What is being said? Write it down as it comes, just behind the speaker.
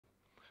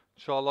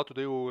Inshallah,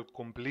 today we will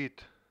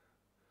complete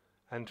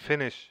and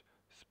finish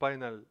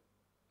spinal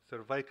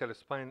cervical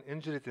spine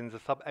injuries in the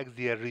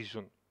subaxial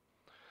region.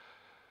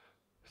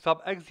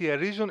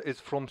 Subaxial region is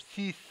from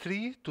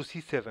C3 to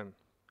C7.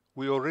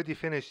 We already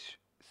finished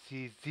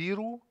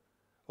C0,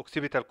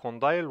 occipital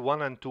condyle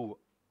 1 and 2,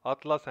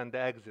 atlas and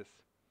axis.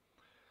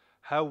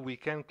 How we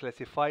can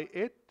classify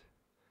it?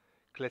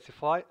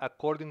 Classify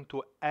according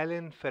to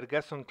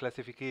Allen-Ferguson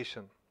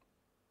classification.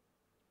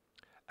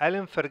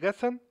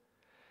 Allen-Ferguson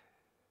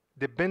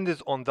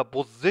depends on the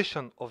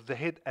position of the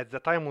head at the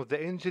time of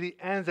the injury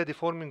and the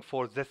deforming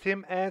force, the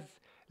same as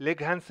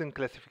Leg-Hansen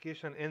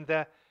classification in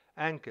the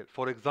ankle.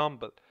 For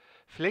example,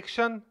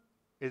 flexion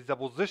is the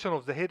position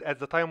of the head at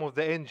the time of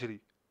the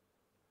injury,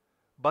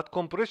 but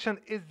compression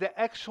is the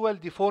actual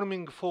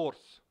deforming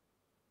force.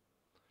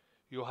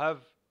 You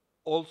have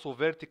also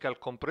vertical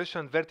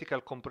compression.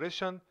 Vertical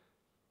compression,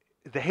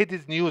 the head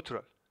is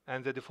neutral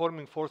and the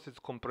deforming force is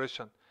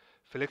compression.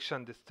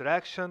 Flexion,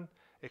 distraction,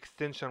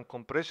 extension,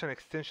 compression,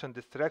 extension,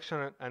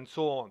 distraction, and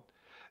so on.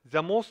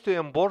 The most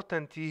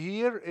important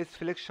here is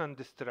flexion,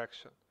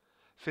 distraction.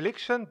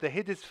 Flexion, the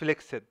head is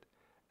flexed,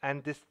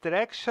 and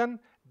distraction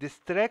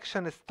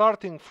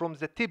starting from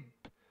the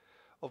tip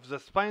of the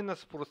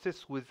spinous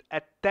process with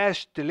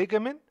attached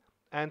ligament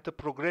and to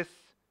progress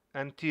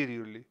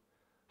anteriorly.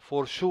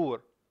 For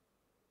sure,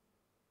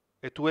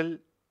 it will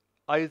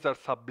either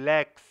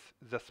sublux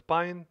the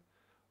spine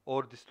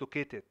or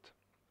dislocate it.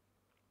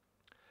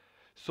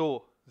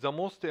 So the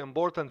most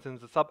important in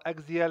the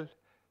subaxial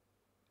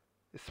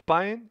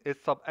spine is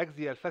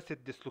subaxial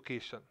facet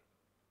dislocation.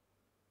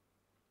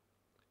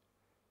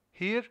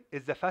 Here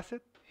is the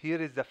facet,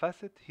 here is the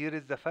facet, here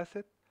is the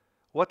facet.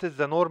 What is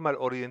the normal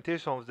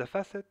orientation of the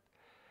facet?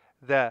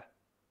 The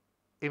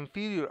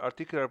inferior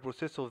articular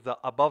process of the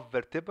above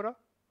vertebra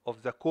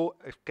of the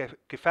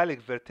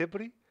cephalic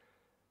vertebrae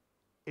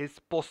is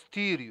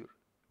posterior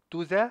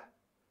to the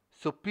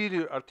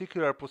superior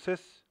articular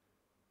process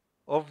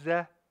of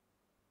the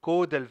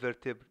caudal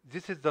vertebrae.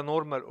 This is the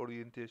normal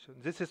orientation.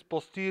 This is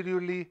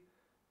posteriorly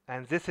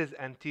and this is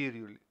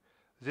anteriorly.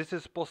 This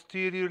is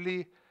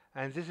posteriorly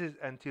and this is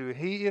anterior.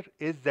 Here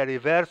is the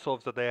reverse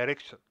of the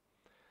direction.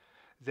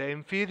 The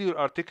inferior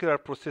articular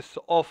process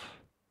of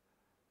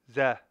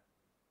the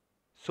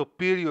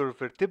superior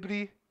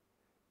vertebrae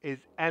is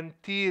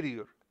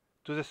anterior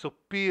to the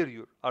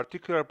superior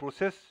articular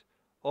process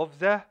of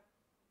the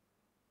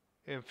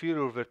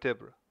inferior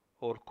vertebra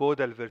or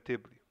caudal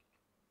vertebrae.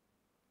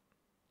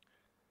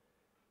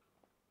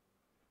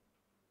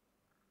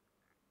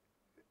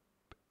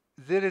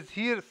 There is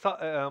here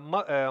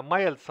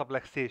mild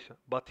subluxation,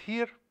 but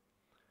here,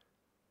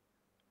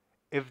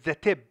 if the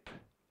tip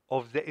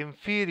of the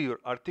inferior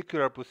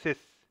articular process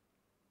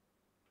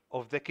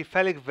of the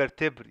cephalic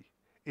vertebrae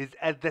is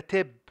at the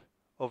tip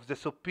of the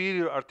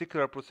superior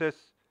articular process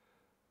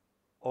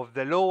of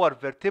the lower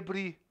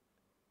vertebrae,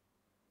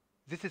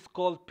 this is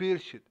called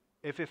pierced.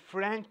 If a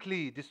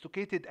frankly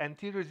dislocated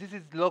anterior, this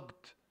is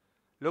locked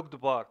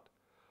part.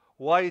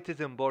 Why it is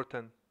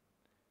important?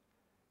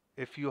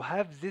 If you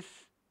have this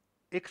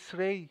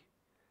X-ray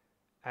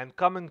and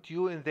coming to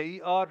you in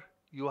the ER,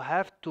 you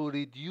have to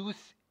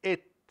reduce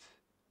it.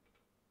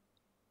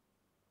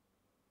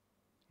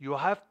 You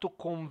have to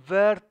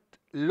convert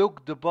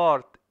locked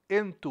part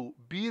into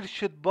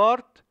pierced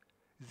part,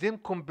 then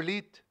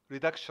complete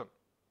reduction.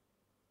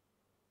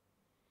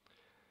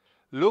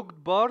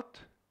 Locked part,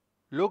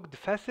 locked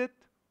facet,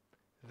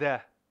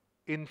 the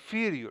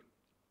inferior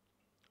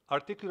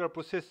articular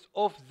process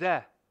of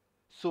the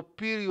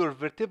superior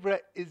vertebra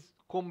is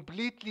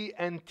completely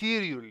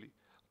anteriorly,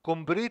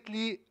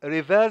 completely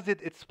reversed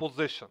its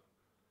position.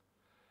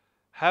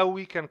 How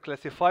we can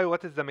classify?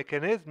 What is the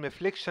mechanism?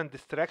 Flexion,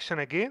 distraction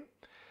again.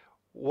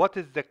 What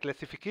is the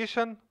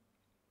classification?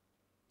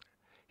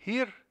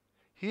 Here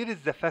is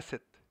the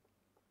facet.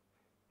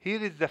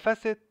 Here is the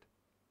facet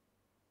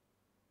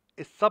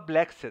is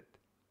subluxed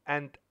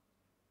and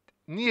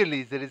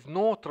nearly there is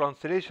no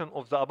translation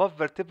of the above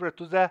vertebra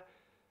to the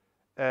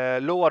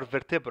lower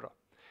vertebra.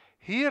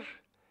 Here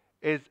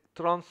is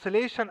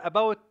translation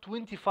about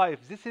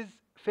 25. This is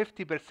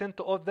 50%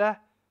 of the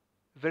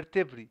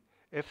vertebrae.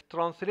 If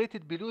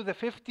translated below the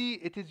 50,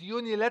 it is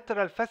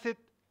unilateral facet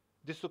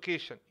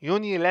dislocation.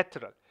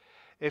 Unilateral.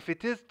 If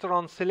it is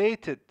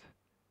translated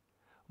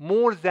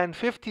more than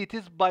 50, it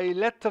is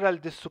bilateral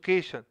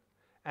dislocation.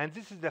 And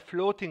this is the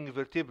floating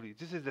vertebrae.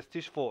 This is the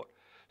stage 4.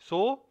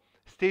 So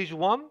stage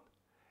 1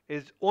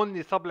 is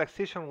only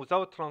subluxation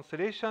without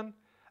translation.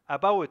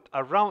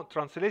 Around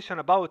translation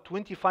about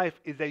 25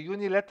 is a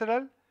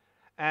unilateral,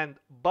 and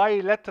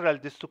bilateral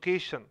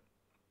dislocation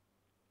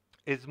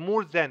is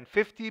more than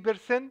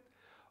 50%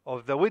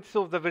 of the width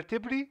of the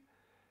vertebrae,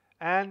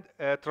 and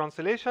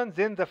translation,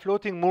 then the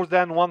floating more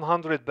than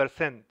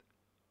 100%.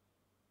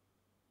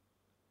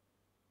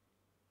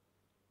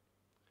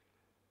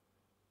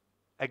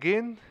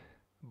 Again,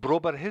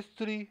 proper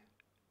history,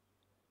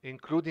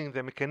 including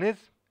the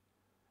mechanism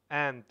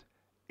and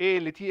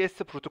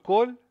ELTS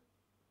protocol.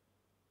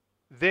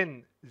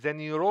 Then the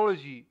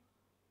neurology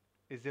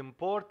is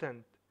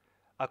important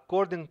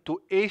according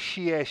to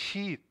Asia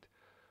sheet,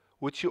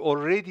 which you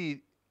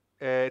already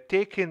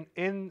taken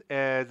in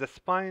the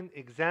spine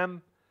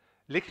exam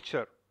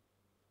lecture.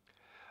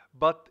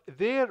 But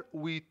there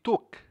we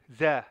took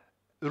the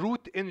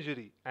root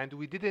injury and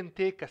we didn't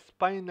take a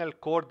spinal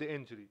cord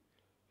injury.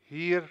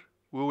 Here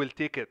we will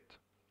take it.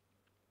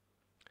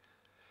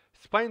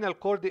 Spinal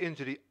cord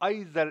injury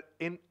either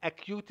in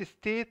acute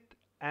state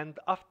and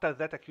after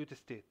that acute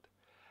state.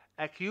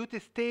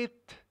 Acute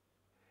state,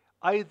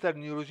 either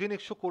neurogenic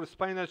shock or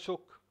spinal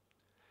shock,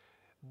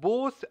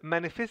 both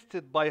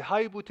manifested by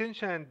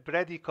hypotension and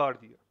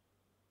bradycardia.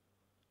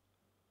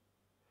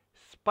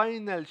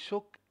 Spinal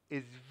shock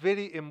is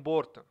very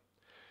important.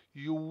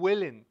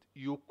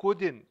 You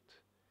couldn't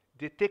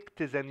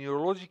detect the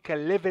neurological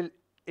level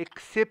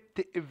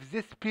except if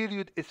this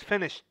period is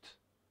finished.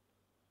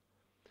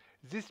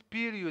 This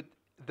period,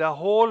 the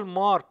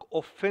hallmark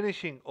of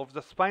finishing of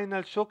the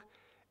spinal shock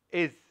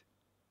is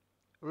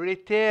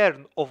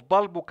return of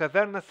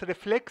bulbocavernous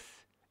reflex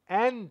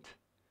and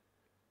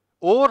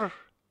or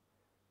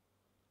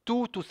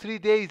 2 to 3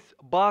 days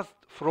passed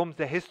from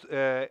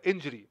the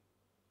injury.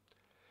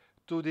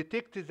 To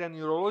detect the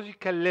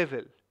neurological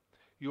level,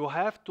 you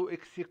have to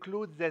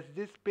exclude that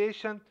the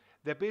patient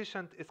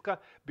is,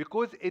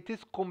 because it is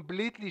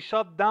completely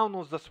shut down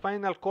of the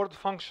spinal cord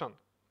function.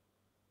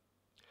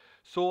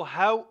 So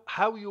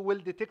how you will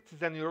detect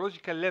the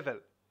neurological level?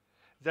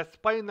 The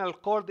spinal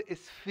cord is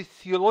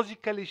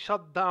physiologically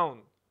shut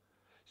down.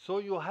 So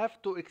you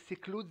have to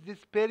exclude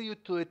this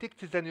period to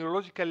detect the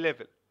neurological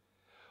level.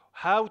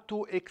 How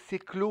to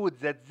exclude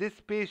that this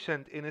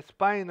patient in a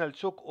spinal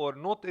shock or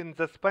not in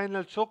the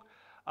spinal shock?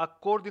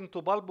 According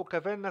to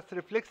bulbocavernous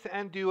reflex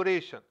and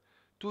duration,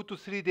 2 to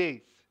 3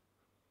 days.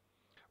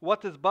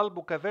 What is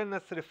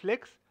bulbocavernous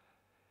reflex?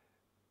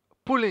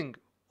 Pulling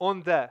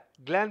on the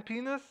gland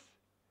penis,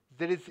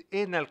 there is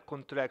anal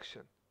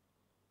contraction.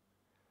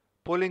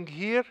 Pulling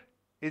here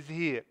is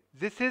here.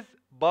 This is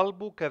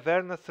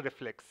bulbocavernous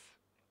reflex.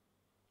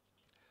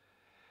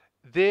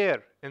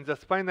 There in the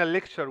spinal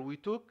lecture we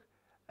took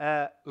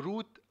a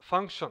root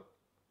function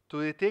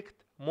to detect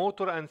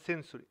motor and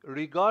sensory.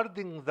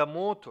 Regarding the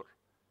motor,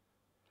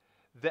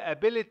 the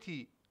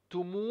ability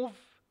to move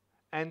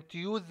and to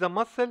use the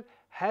muscle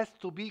has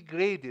to be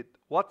graded.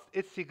 What's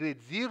its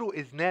grade? 0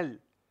 is null.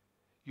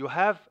 You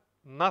have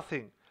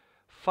nothing.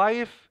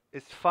 5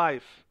 is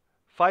 5.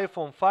 5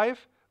 on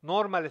 5,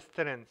 normal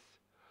strength.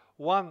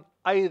 1,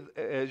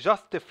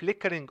 just a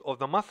flickering of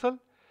the muscle.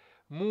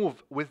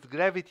 Move with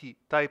gravity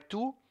type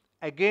 2,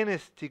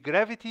 against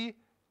gravity,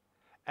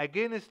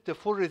 against the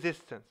full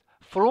resistance.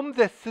 From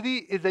the 3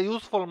 is a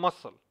useful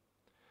muscle.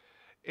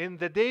 In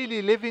the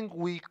daily living,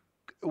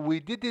 we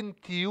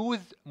didn't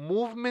use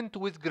movement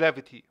with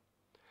gravity.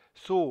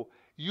 So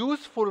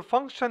useful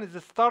function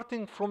is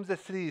starting from the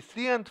 3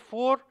 and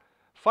 4.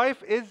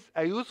 5 is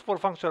a useful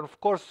function. Of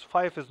course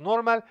 5 is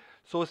normal,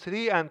 so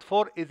 3 and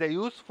 4 is a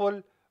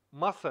useful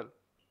muscle.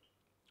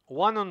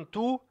 1 and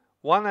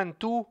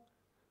 2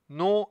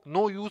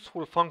 no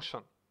useful function.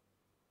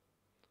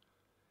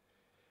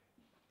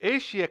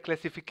 Asia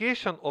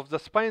classification of the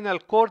spinal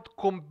cord: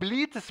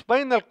 complete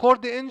spinal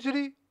cord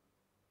injury,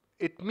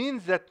 it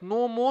means that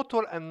no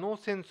motor and no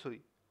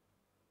sensory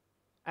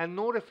and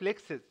no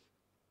reflexes.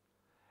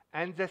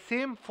 And the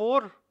same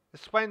for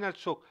spinal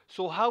shock.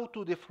 So how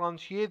to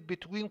differentiate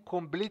between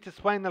complete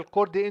spinal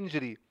cord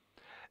injury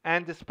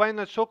and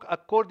spinal shock?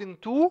 According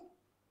to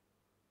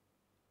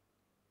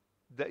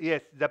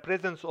the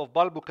presence of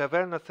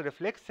bulbocavernous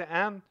reflex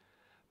and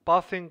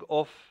passing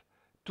of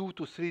 2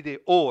 to 3 days,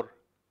 or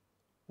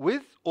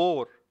with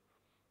or.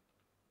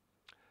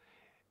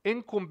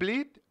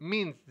 Incomplete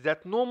means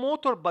that no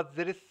motor, but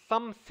there is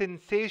some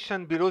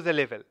sensation below the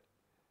level.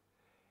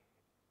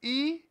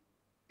 E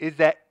is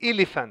the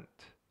elephant,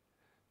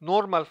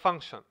 normal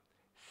function.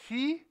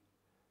 C,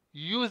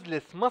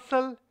 useless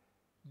muscle.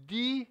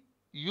 D,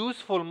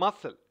 useful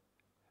muscle,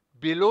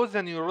 below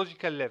the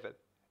neurological level.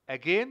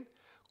 Again,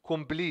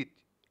 complete.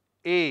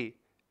 A,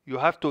 you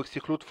have to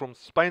exclude from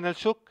spinal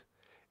shock.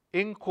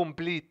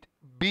 Incomplete.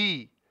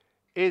 B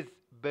is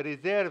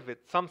preserved,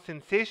 some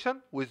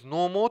sensation with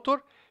no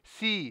motor.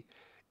 C,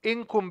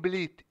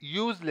 incomplete,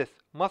 useless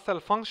muscle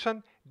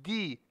function.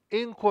 D,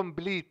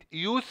 incomplete,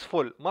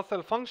 useful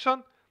muscle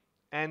function.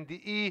 And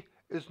the E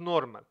is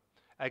normal.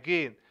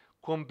 Again,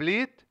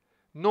 complete,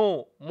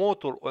 no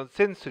motor or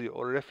sensory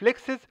or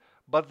reflexes,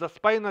 but the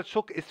spinal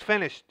shock is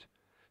finished.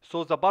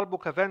 So the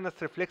bulbocavernous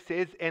reflex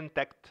is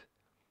intact.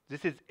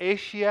 This is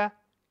Asia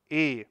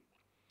A.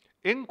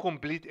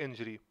 Incomplete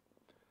injury.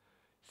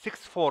 6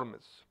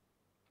 forms.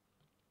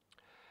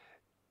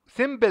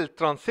 Simple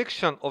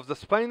transection of the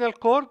spinal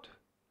cord.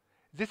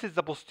 This is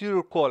the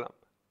posterior column.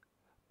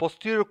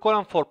 Posterior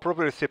column for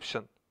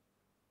proprioception.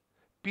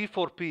 P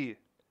for P.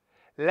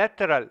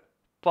 Lateral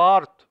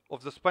part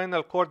of the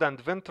spinal cord and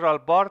ventral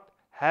part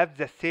have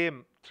the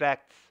same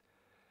tracts.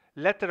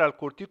 Lateral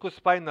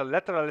corticospinal,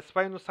 lateral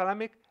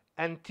spinothalamic,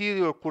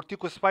 anterior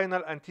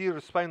corticospinal, anterior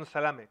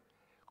spinothalamic.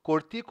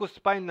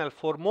 Corticospinal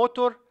for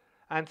motor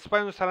and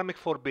spinothalamic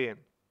for pain.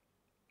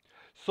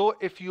 So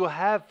if you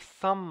have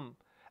some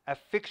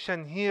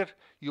affection here,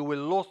 you will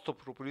lose to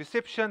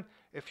proprioception.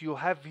 If you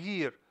have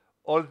here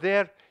or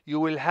there, you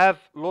will have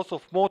loss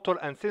of motor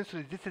and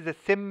sensory. This is a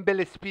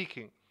simple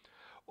speaking.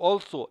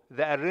 Also,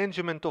 the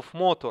arrangement of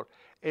motor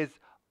is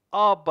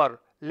upper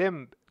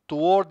limb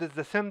towards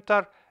the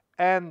center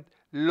and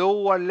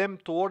lower limb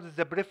towards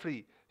the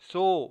periphery.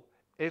 So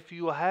if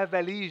you have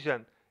a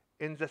lesion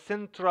in the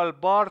central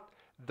part,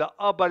 the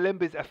upper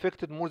limb is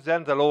affected more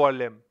than the lower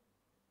limb.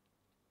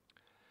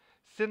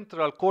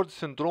 Central cord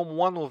syndrome,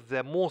 one of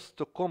the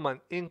most common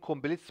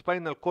incomplete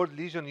spinal cord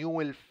lesion you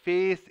will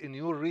face in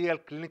your real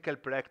clinical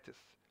practice,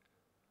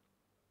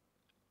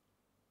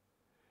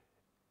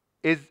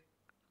 is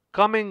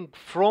coming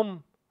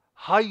from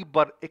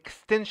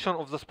hyperextension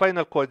of the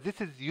spinal cord.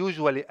 This is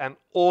usually an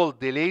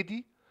old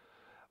lady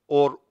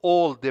or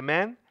old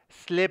man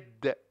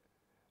slipped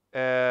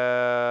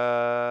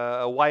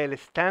while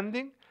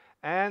standing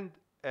and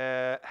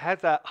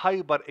has a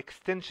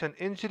hyperextension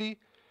injury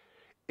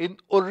in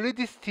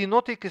already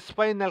stenotic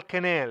spinal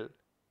canal.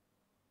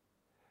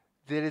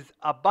 There is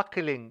a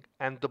buckling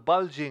and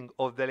bulging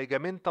of the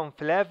ligamentum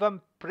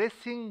flavum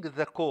pressing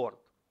the cord,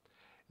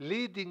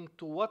 leading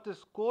to what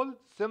is called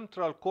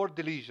central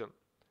cord lesion.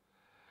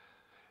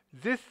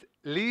 This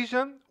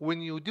lesion,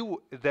 when you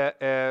do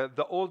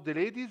the old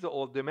lady, the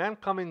old man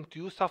coming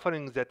to you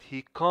suffering that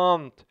he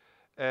can't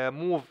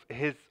move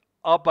his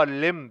upper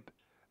limb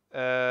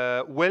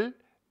well,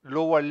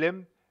 lower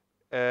limb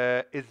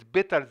is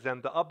better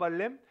than the upper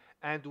limb,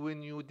 and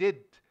when you did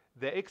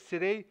the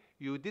X-ray,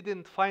 you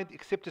didn't find,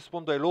 except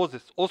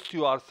spondylosis,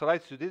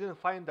 osteoarthritis, you didn't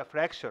find a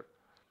fracture.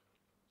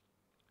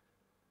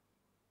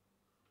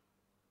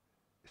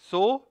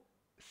 So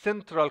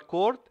central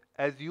cord,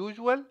 as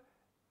usual,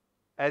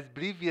 as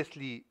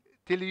previously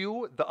tell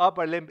you, the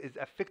upper limb is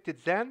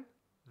affected than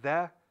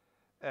the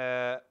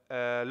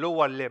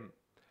lower limb.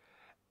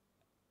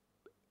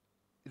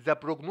 The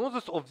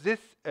prognosis of this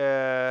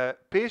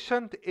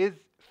patient is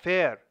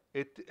fair.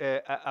 It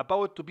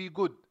about to be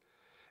good.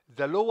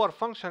 The lower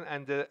function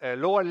and the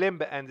lower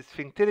limb and the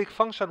sphincteric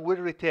function will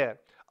return.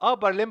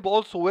 Upper limb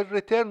also will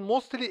return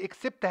mostly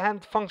except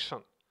hand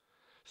function.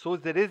 So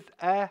there is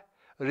a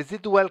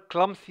residual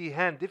clumsy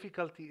hand,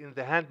 difficulty in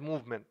the hand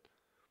movement.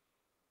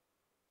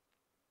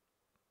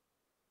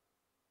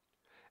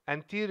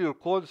 Anterior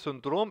cord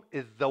syndrome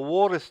is the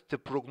worst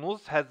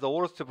prognosis, has the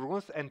worst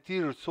prognosis,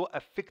 anterior, so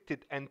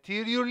affected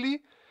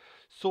anteriorly.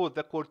 So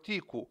the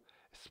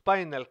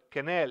cortico-spinal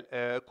canal,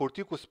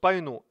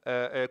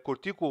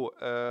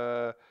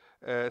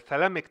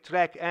 thalamic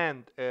tract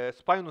and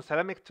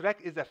spinothalamic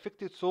tract is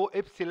affected, so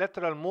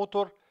ipsilateral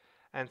motor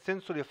and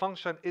sensory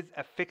function is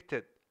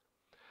affected.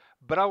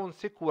 Brown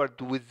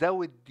sequard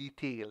without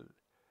detail.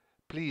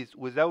 Please,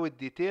 without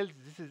details,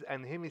 this is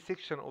an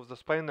hemisection of the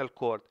spinal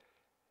cord.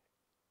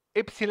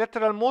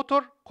 Ipsilateral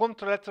motor,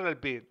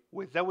 contralateral pain,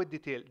 without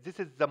detail. This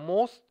is the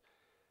most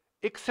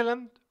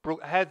excellent,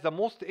 has the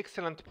most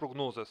excellent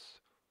prognosis.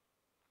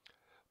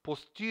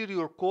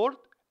 Posterior cord,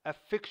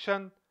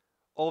 affection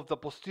of the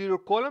posterior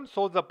column,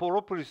 so the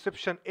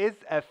proprioception is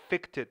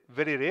affected,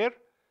 very rare.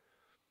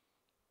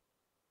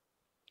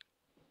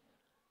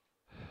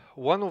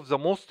 One of the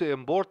most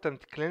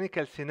important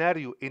clinical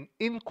scenario in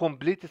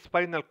incomplete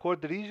spinal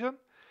cord region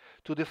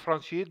to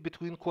differentiate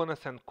between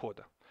conus and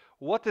coda.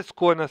 What is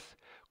conus?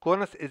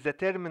 Conus is the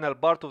terminal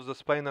part of the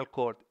spinal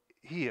cord.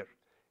 Here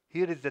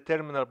is the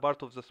terminal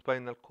part of the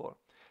spinal cord.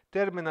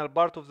 Terminal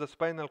part of the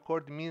spinal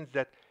cord means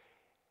that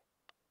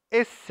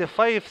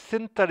S5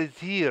 center is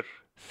here,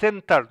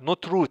 center,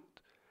 not root.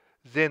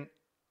 Then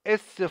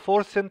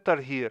S4 center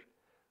here.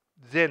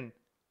 Then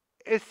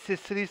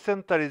S3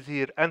 center is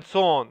here, and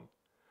so on.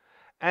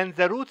 And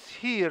the roots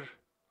here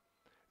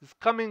is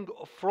coming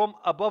from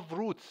above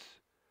roots.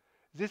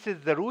 This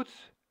is the roots.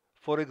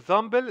 For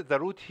example, the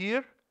root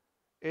here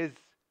is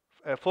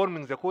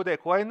forming the coda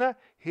equina,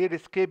 here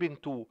escaping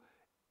to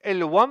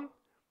L1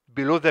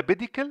 below the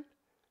pedicle,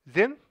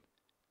 then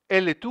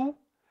L2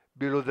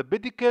 below the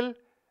pedicle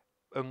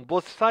on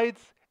both sides,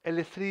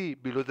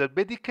 L3 below the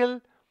pedicle,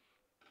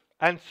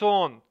 and so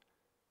on.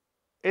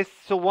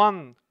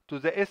 S1 to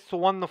the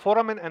S1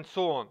 foramen, and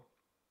so on.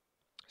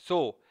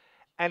 So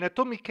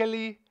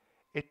anatomically,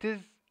 it is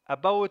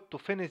about to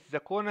finish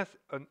the conus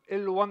on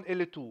L1,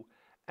 L2,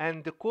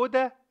 and the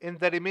coda in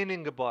the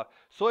remaining bar.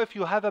 So if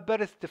you have a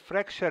burst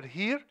fracture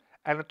here,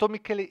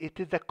 anatomically it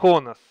is a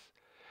conus.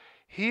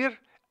 Here,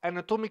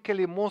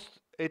 anatomically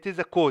it is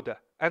a coda,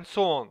 and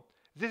so on.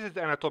 This is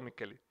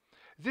anatomically.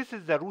 This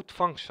is the root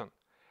function.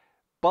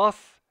 Pus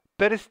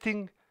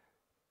bursting,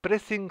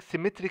 pressing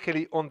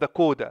symmetrically on the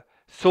coda.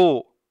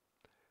 So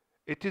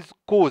it is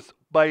caused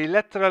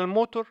bilateral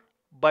motor,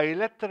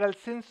 bilateral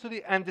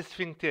sensory, and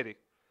sphincteric.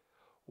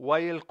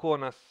 While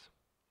conus,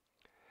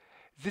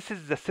 this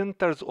is the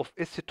centers of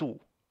S2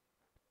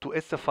 to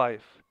S5,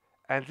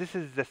 and this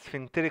is the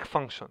sphincteric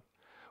function.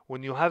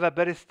 When you have a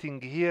bursting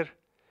here,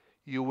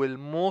 you will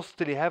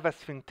mostly have a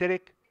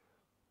sphincteric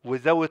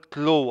without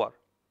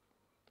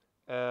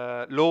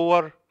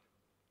lower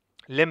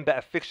limb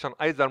affection,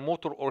 either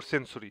motor or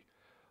sensory.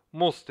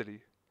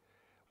 mostly.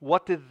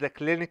 What is the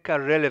clinical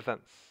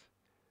relevance?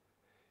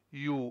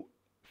 You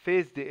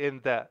faced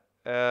in the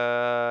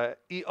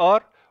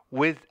ER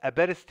with a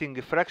bursting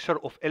fracture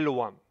of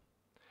L1,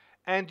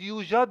 and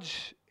you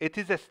judge it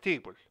is a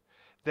stable.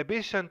 The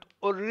patient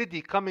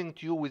already coming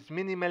to you with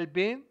minimal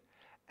pain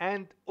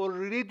and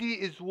already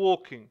is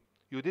walking.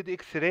 You did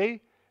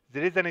X-ray,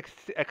 there is an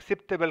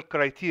acceptable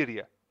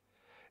criteria.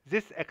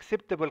 This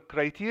acceptable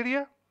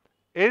criteria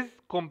is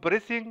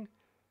compressing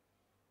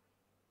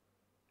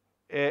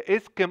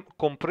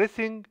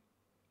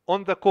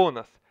on the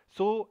conus.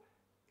 So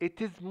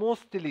it is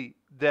mostly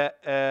the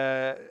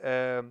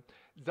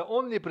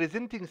only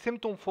presenting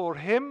symptom for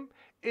him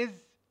is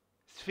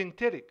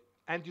sphincteric,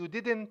 and you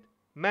didn't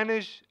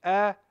manage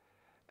a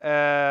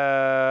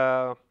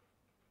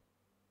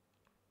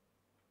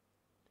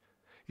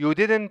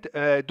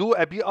do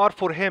a BR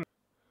for him.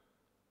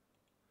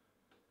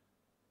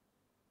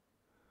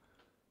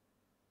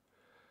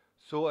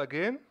 So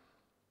again,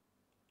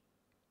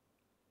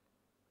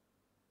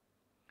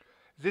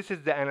 this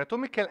is the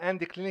anatomical and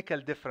the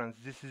clinical difference.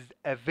 This is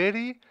a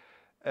very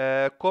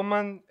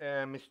common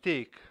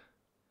mistake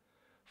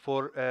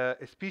for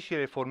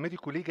especially for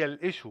medical legal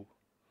issue.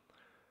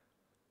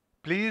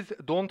 Please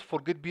don't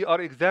forget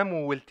BR exam.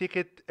 We will take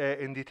it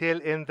in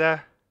detail in the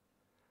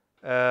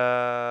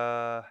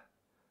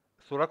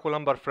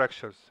thoracolumbar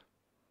fractures.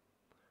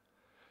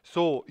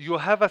 So you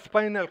have a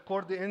spinal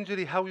cord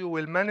injury, how you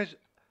will manage?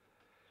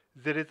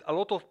 There is a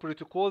lot of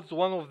protocols.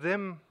 One of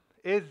them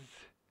is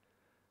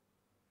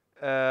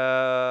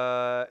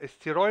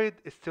steroid.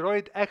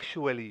 Steroid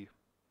actually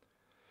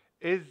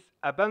is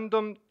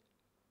abandoned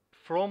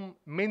from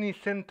many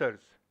centers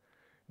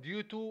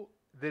due to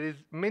there is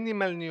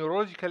minimal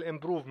neurological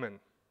improvement.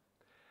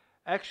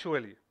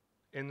 Actually,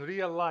 in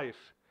real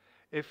life,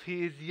 if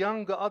he is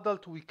young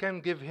adult, we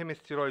can give him a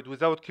steroid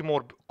without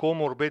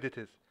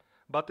comorbidities.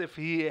 But if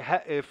he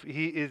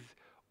is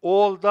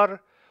old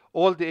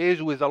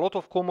age with a lot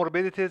of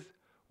comorbidities,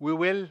 we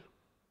will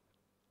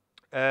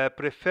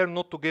prefer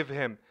not to give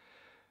him.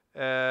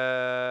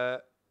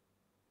 To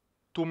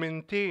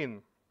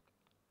maintain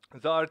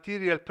the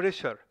arterial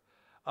pressure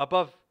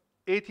above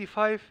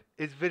 85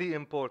 is very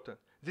important.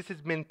 This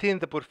is maintain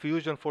the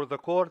perfusion for the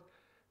cord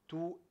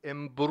to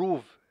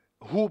improve,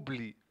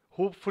 hopefully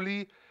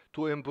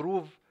to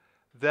improve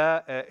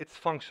the its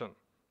function.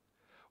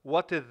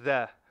 What is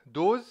the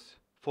dose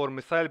for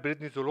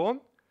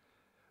methylprednisolone?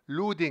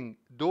 Loading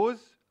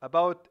dose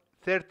about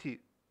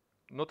 30,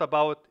 not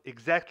about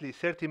exactly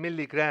 30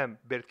 milligram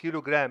per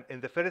kilogram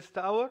in the first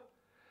hour,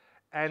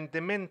 and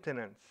the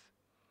maintenance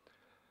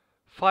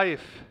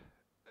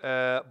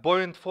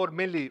 5.4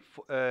 milli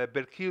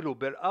per kilo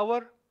per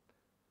hour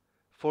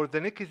for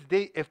the next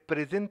day if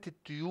presented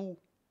to you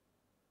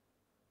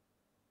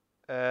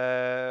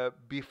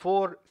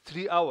before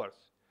 3 hours.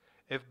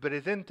 If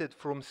presented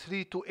from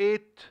 3 to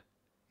 8,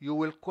 you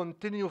will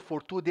continue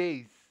for 2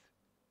 days.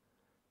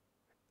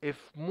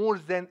 If more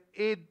than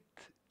 8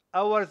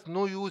 hours,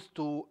 no use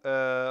to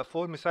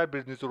for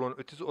methylprednisolone.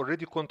 It is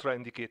already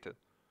contraindicated.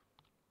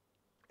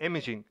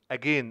 Imaging,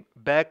 again,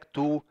 back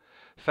to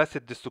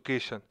facet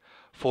dislocation.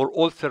 For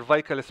all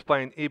cervical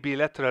spine, AB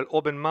lateral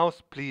open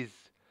mouth,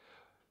 please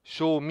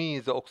show me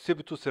the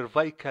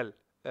occipito-cervical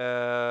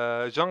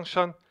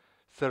junction,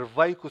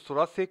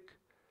 cervicothoracic,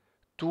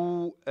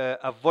 to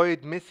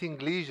avoid missing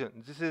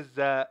lesion. This is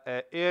the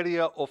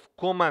area of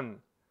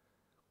common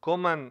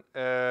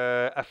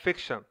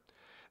affection.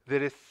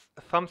 There is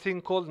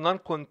something called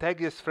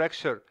non-contagious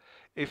fracture.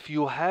 If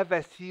you have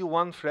a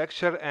C1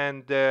 fracture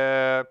and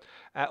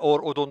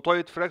or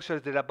odontoid fracture,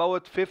 there are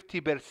about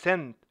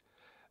 50%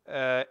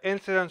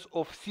 incidence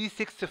of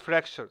C6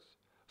 fractures,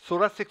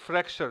 thoracic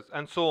fractures,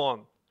 and so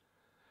on.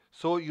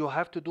 So you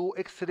have to do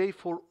X-ray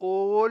for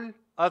all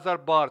other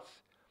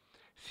parts.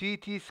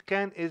 CT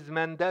scan is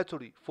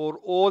mandatory for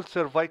all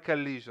cervical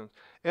lesions.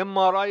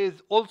 MRI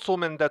is also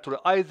mandatory,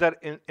 either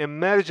in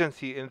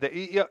emergency in the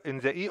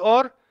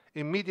ER,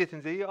 immediate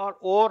in the ER,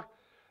 or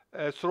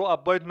through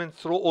appointment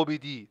through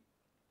OBD.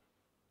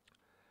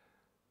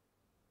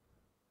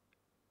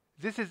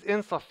 This is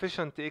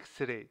insufficient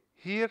X-ray.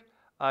 Here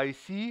I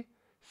see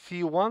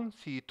C1,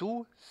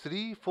 C2,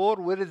 3, 4.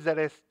 Where is the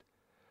rest?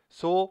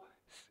 So,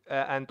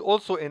 and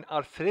also in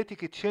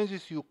arthritic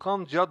changes, you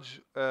can't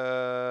judge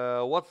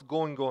what's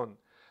going on.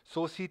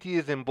 So CT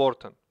is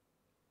important.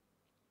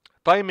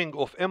 Timing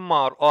of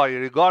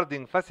MRI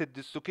regarding facet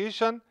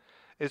dislocation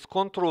is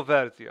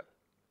controversial.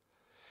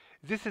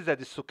 This is a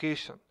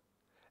dislocation.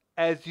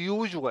 As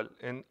usual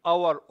in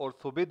our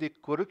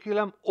orthopedic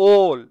curriculum,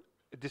 all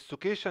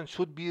dislocation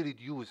should be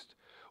reduced.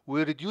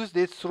 We reduce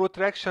this through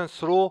traction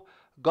through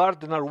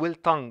Gardner-Wells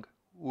tongue.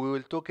 We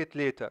will talk it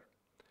later.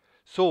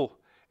 So,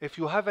 if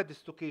you have a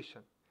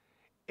dislocation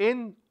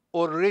in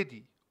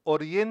already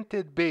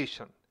oriented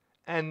patient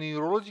and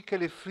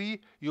neurologically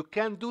free, you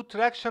can do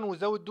traction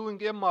without doing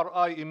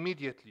MRI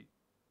immediately.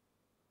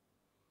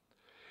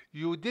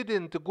 You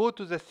didn't go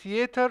to the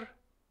theater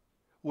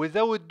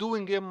without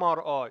doing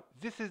MRI.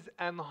 This is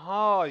an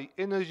high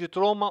energy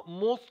trauma,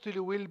 mostly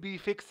will be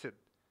fixed.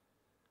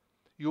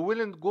 You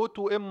wouldn't go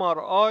to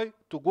MRI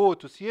to go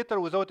to theater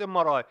without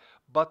MRI.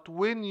 But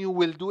when you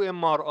will do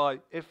MRI,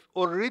 if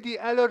already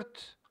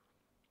alert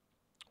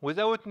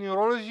without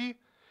neurology,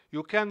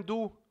 you can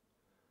do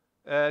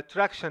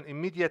traction,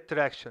 immediate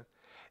traction.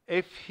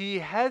 If he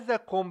has a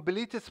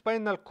complete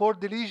spinal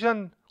cord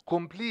lesion,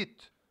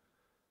 complete,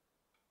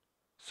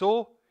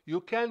 so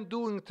you can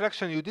do in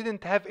traction, you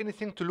didn't have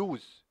anything to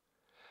lose.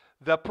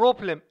 The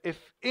problem, if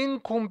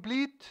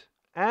incomplete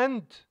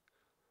and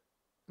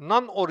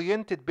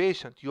non-oriented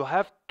patient, you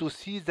have to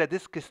see the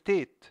disc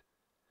state.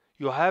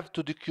 You have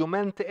to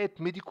document it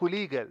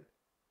medico-legal.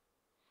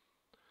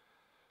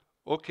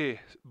 Okay,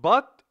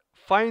 but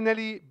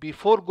finally,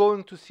 before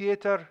going to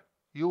theater,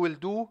 you will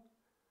do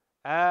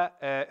a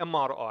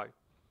MRI.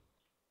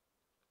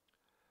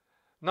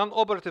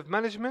 Non-operative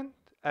management,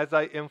 as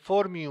I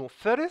inform you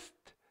first,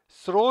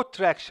 through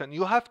traction.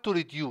 You have to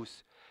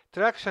reduce.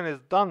 Traction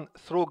is done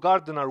through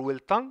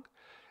Gardner-Wells tongue.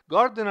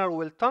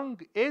 Gardner-Wells tongue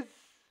is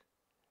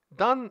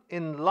done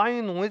in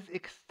line with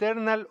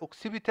external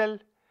occipital,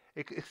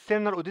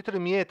 external auditory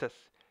meatus,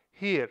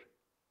 here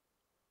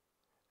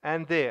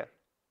and there.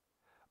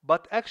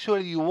 But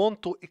actually you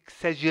want to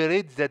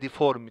exaggerate the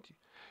deformity.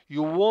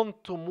 You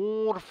want to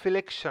more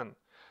flexion.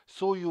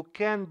 So you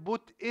can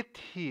put it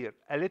here,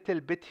 a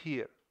little bit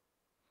here.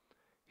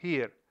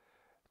 Here.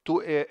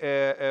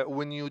 To,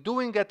 when you're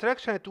doing a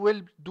traction, it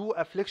will do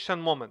a flexion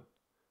moment.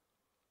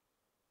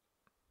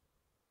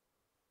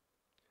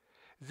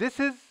 This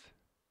is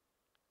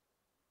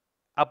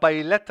a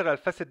bilateral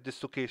facet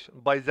dislocation.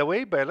 By the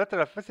way,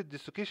 bilateral facet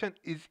dislocation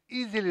is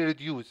easily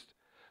reduced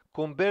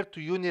compared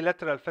to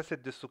unilateral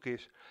facet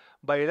dislocation.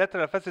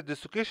 Bilateral facet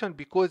dislocation,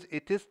 because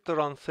it is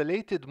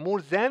translated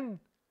more than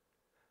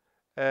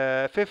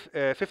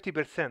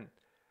 50%.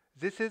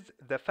 This is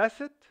the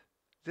facet.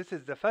 This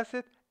is the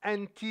facet.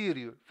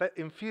 Anterior,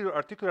 inferior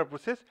articular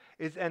process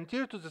is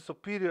anterior to the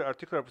superior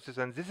articular process,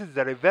 and this is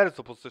the reverse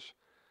position.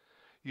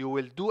 You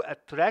will do a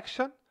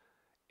traction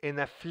in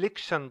a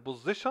flexion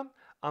position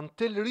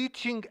until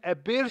reaching a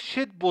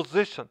pear-shaped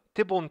position,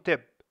 tip on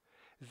tip.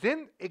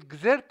 Then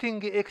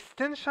exerting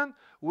extension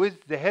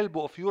with the help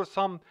of your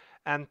thumb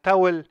and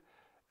towel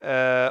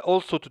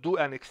also to do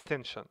an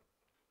extension.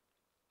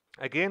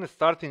 Again,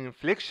 starting in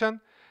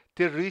flexion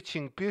till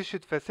reaching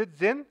pear-shaped facet,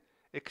 then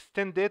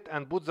extend it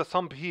and put the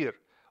thumb here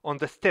on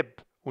the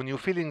step when you're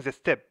feeling the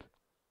step.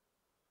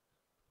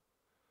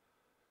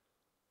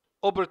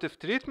 Operative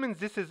treatment,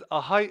 this is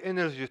a high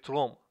energy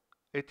trauma.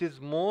 It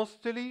is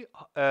mostly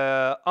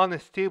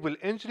unstable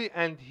injury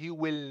and he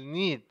will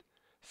need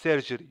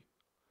surgery.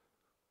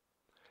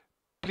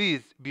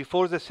 Please,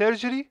 before the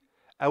surgery,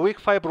 awake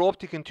fiber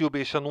optic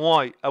intubation.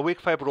 Why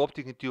awake fiber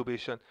optic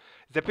intubation?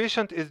 The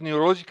patient is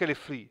neurologically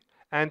free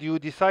and you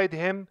decide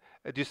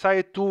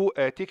to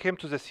take him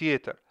to the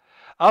theater.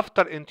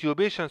 After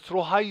intubation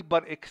through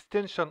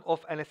hyperextension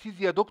of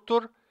anesthesia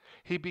doctor,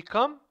 he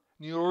become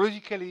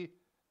neurologically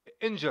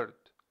injured.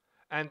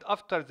 And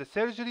after the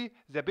surgery,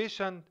 the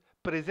patient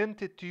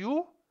presented to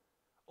you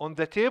on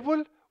the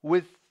table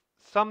with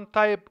some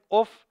type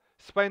of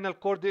spinal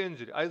cord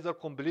injury, either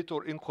complete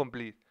or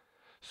incomplete.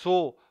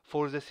 So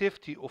for the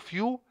safety of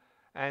you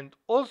and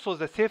also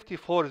the safety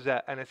for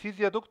the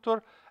anesthesia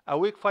doctor,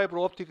 awake fiber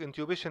optic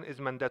intubation is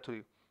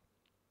mandatory.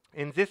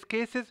 In these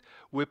cases,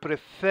 we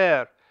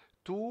prefer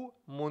to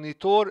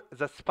monitor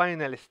the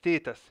spinal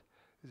status.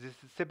 This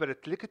is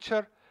separate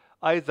lecture,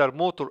 either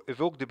motor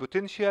evoked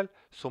potential,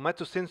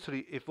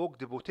 somatosensory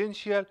evoked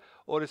potential,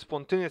 or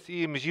spontaneous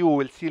EMG we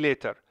will see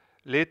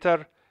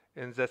later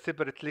in the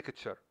separate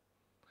lecture.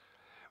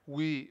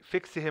 We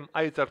fix him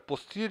either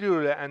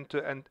posteriorly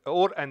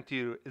or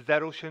anterior.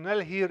 The rationale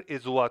here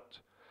is what?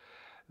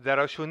 The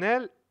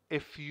rationale,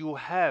 if you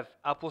have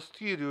a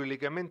posterior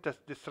ligamentous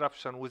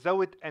disruption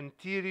without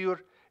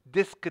anterior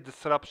disc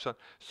disruption,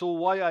 so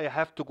why I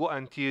have to go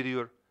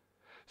anterior?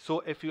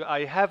 So if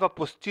I have a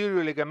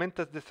posterior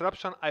ligamentous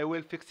disruption, I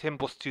will fix him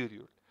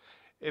posterior.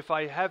 If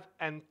I have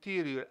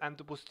anterior and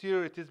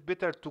posterior, it is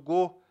better to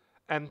go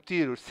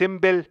anterior.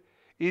 Simple,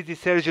 easy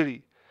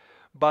surgery.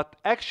 But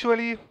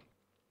actually,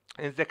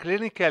 in the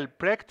clinical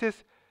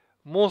practice,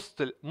 most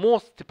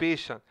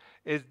patient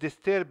is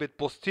disturbed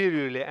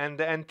posteriorly and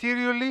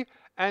anteriorly,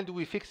 and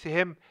we fix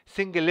him.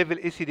 Single level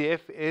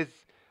ACDF is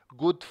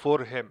good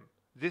for him.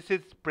 This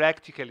is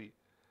practically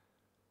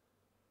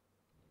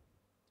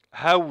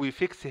how we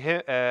fix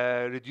him,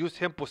 reduce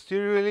him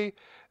posteriorly.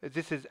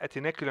 This is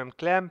attenuculum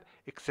clamp,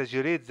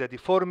 exaggerate the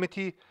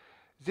deformity.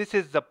 This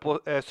is the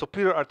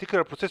superior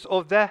articular process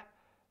of the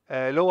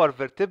lower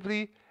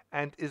vertebrae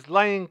and is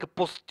lying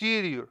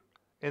posterior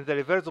in the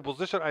reverse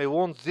position. I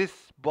want this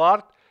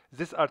part,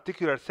 this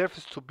articular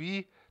surface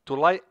to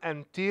lie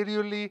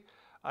anteriorly.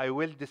 I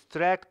will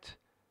distract,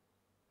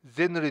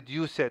 then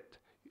reduce it.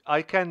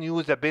 I can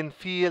use a pin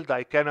field,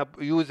 I can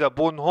use a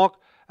bone hook,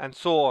 and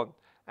so on.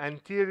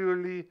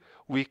 Anteriorly,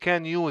 we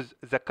can use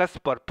the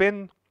Casper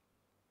pin.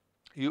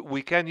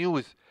 We can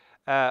use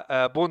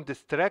a bone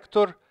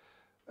distractor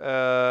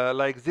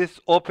like this,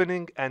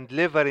 opening and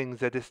levering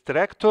the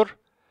distractor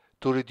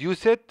to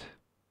reduce it.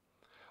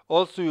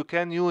 Also, you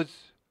can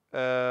use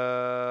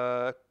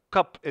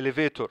cup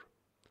elevator.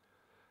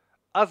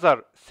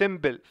 Other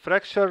simple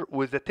fracture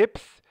with the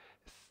tips,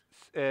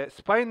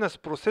 spinous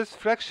process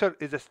fracture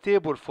is a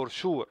stable for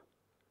sure.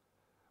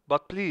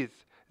 But please,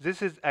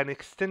 this is an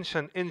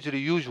extension injury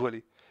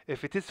usually.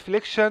 If it is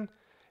flexion,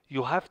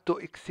 you have to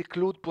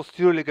exclude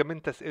posterior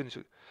ligamentous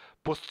injury.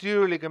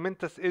 Posterior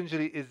ligamentous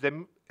injury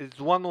is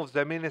one of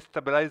the main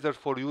stabilizers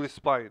for your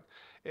spine.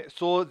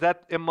 So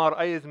that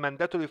MRI is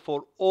mandatory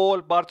for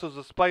all parts of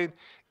the spine,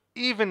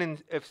 even in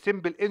if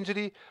simple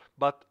injury.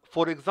 But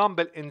for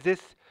example, in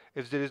this,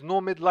 if there is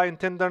no midline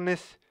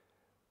tenderness,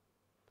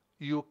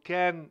 you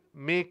can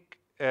make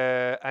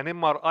an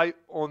MRI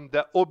on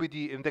the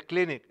OBD in the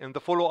clinic, in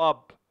the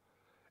follow-up,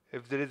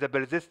 if there is a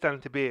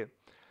persistent pain.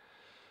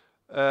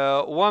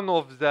 One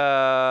of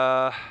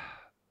the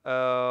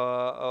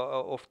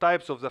of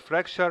types of the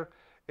fracture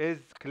is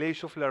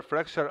Clay-Schuffler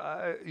fracture,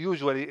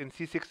 usually in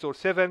C6 or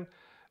 7,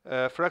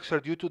 fracture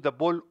due to the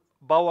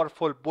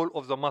powerful pull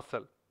of the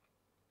muscle.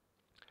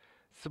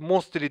 It's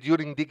mostly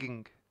during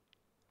digging.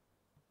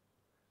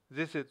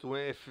 This is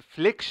if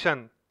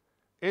flexion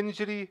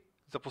injury,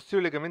 the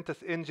posterior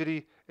ligamentous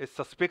injury is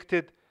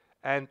suspected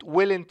and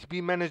willing to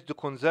be managed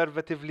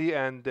conservatively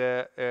and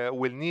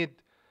will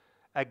need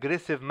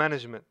aggressive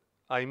management.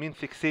 I mean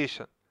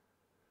fixation.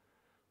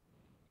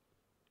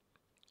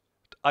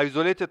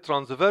 Isolated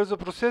transverse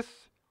process,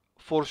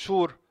 for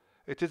sure,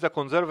 it is a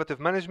conservative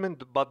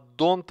management, but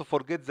don't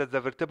forget that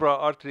the vertebral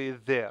artery is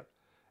there.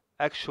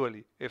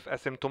 Actually, if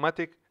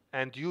asymptomatic,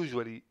 and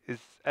usually is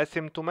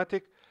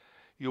asymptomatic,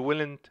 you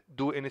wouldn't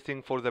do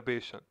anything for the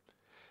patient.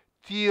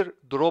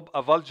 Teardrop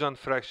avulsion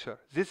fracture.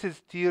 This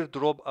is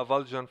teardrop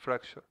avulsion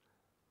fracture,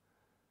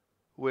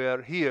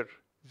 where here,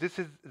 this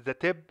is the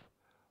tip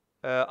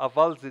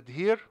avulsed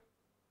here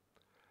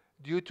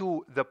due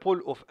to the pull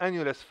of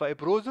annulus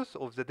fibrosus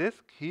of the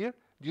disc here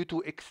due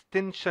to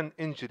extension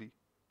injury.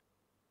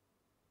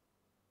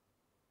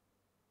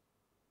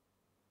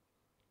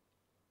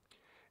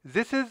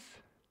 This is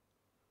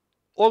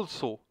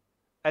also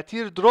a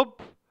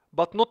teardrop,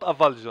 but not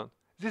avulsion.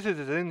 This is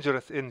a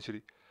dangerous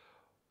injury.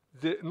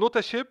 Not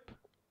a ship,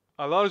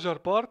 a larger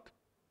part,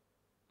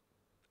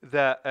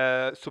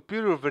 the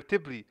superior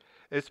vertebrae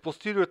is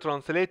posterior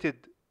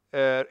translated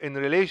in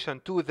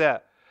relation to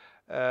the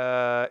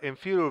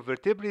inferior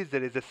vertebrae.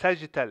 There is a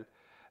sagittal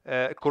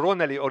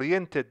coronally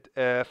oriented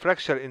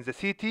fracture in the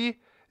CT.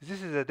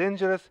 This is a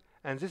dangerous,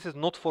 and this is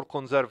not for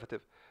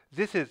conservative.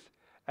 This is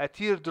a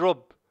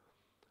teardrop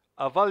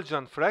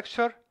avulsion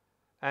fracture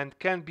and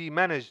can be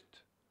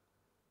managed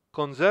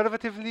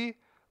conservatively,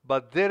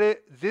 but there is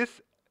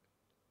this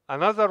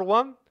another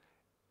one,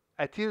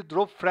 a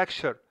teardrop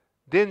fracture,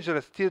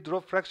 dangerous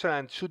teardrop fracture,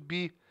 and should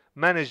be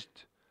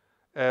managed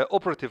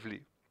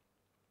operatively.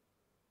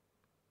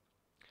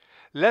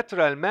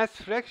 Lateral mass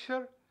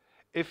fracture,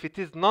 if it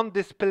is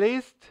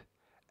non-displaced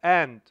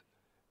and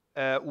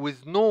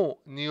with no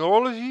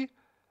neurology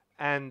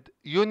and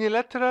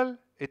unilateral,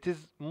 it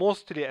is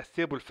mostly a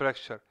stable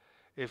fracture.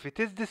 If it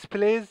is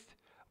displaced,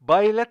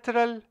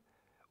 bilateral,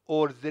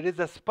 or there is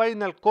a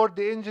spinal cord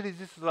injury,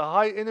 this is a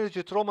high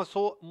energy trauma,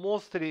 so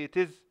mostly it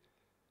is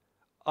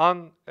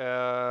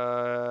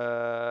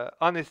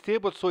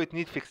unstable, so it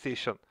needs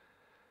fixation.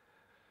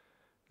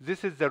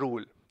 This is the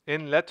rule.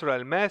 In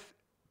lateral mass,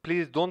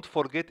 please don't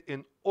forget,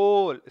 in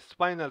all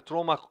spinal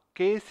trauma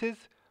cases,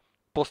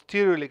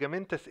 posterior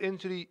ligamentous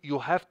injury, you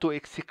have to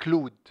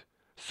exclude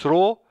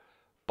through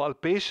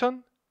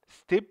palpation,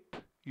 step,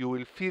 you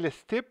will feel a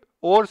step,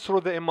 or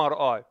through the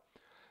MRI.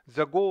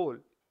 The goal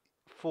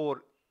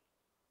for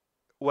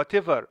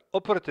whatever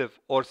operative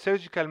or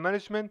surgical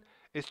management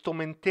is to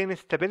maintain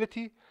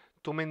stability,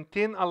 to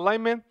maintain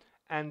alignment,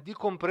 and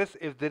decompress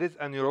if there is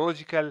a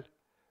neurological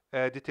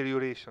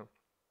deterioration.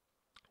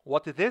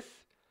 What is this?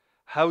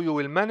 How you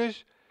will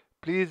manage?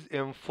 Please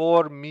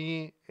inform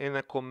me in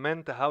a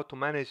comment how to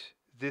manage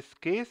this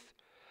case.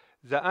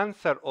 The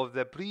answer of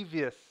the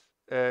previous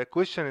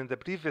question in the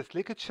previous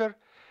lecture,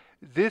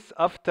 this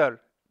after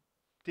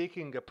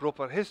taking a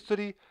proper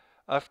history,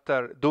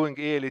 after doing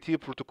ELT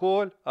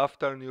protocol,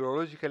 after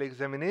neurological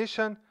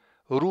examination,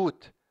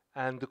 root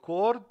and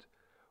cord,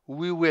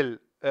 we will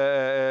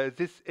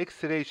this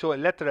X-ray show,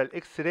 lateral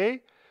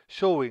X-ray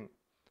showing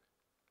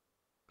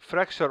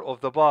fracture of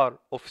the bar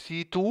of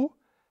C2,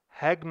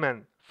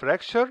 Hagman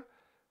fracture,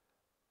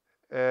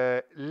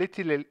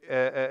 little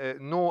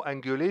no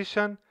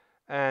angulation,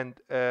 and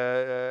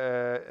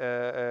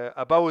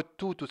about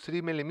 2 to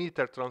 3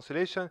 millimeter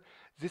translation.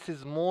 This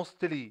is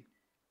mostly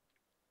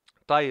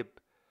type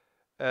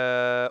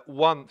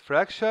 1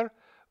 fracture,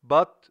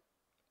 but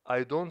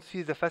I don't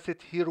see the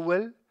facet here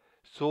well,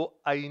 so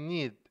I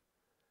need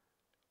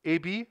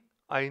AB,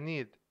 I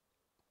need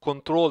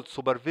controlled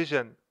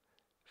supervision,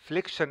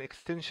 flexion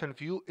extension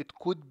view. It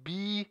could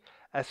be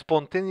a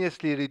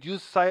spontaneously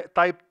reduced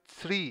type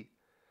 3,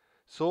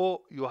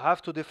 so you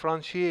have to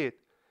differentiate.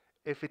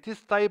 If it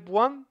is type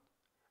 1,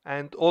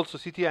 and also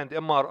CT and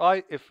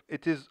MRI, if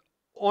it is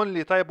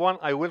only type 1,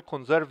 I will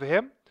conserve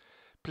him.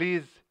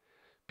 Please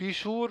be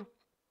sure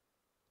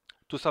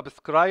to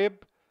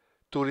subscribe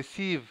to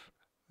receive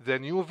the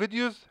new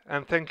videos,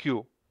 and thank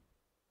you.